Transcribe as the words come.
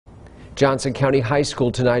Johnson County High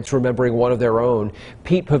School tonight's remembering one of their own.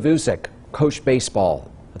 Pete Pavusek coached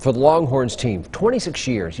baseball for the Longhorns team. 26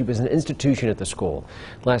 years. He was an institution at the school.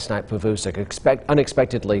 Last night, Pavusek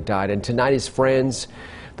unexpectedly died, and tonight his friends,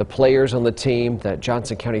 the players on the team, that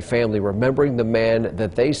Johnson County family, remembering the man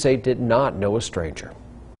that they say did not know a stranger.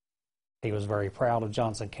 He was very proud of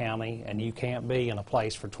Johnson County, and you can't be in a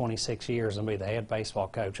place for 26 years and be the head baseball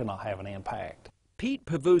coach and not have an impact. Pete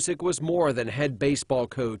Pavusek was more than head baseball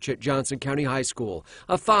coach at Johnson County High School.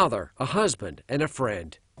 A father, a husband, and a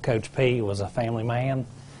friend. Coach P was a family man,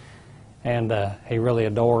 and he really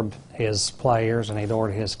adored his players and he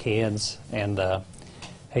adored his kids, and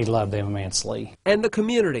he loved them immensely. And the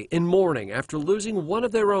community in mourning after losing one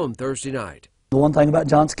of their own Thursday night. The one thing about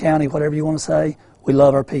Johnson County, whatever you want to say, we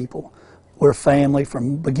love our people. We're family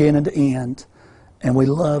from beginning to end, and we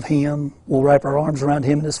love him. We'll wrap our arms around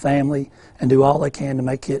him and his family and do all they can to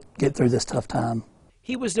make it get through this tough time.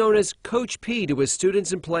 He was known as Coach P to his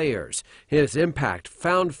students and players. His impact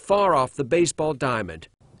found far off the baseball diamond.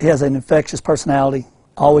 He has an infectious personality,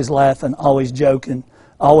 always laughing, always joking,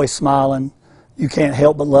 always smiling. You can't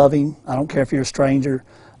help but love him. I don't care if you're a stranger.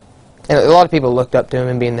 And a lot of people looked up to him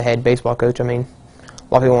and being the head baseball coach. I mean,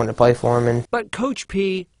 a lot of people wanted to play for him. But Coach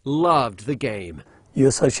P loved the game. You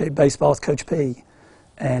associate baseball with Coach P,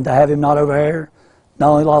 and to have him not over there, not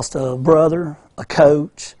only lost a brother, a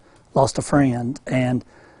coach, lost a friend, and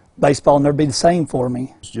baseball will never be the same for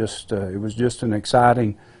me. It was just an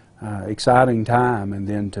exciting time, and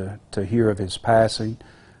then to hear of his passing,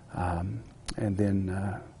 and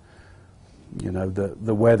then you know,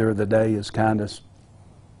 the weather of the day is kind of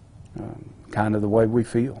the way we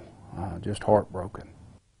feel, just heartbroken.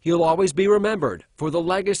 He'll always be remembered for the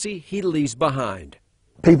legacy he leaves behind.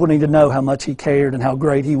 People need to know how much he cared and how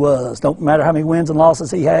great he was. Don't matter how many wins and losses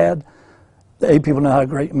he had, people know how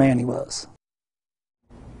great a man he was.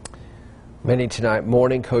 Many tonight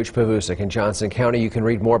mourning Coach Pavusek in Johnson County. You can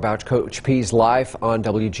read more about Coach P's life on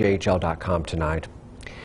WJHL.com tonight.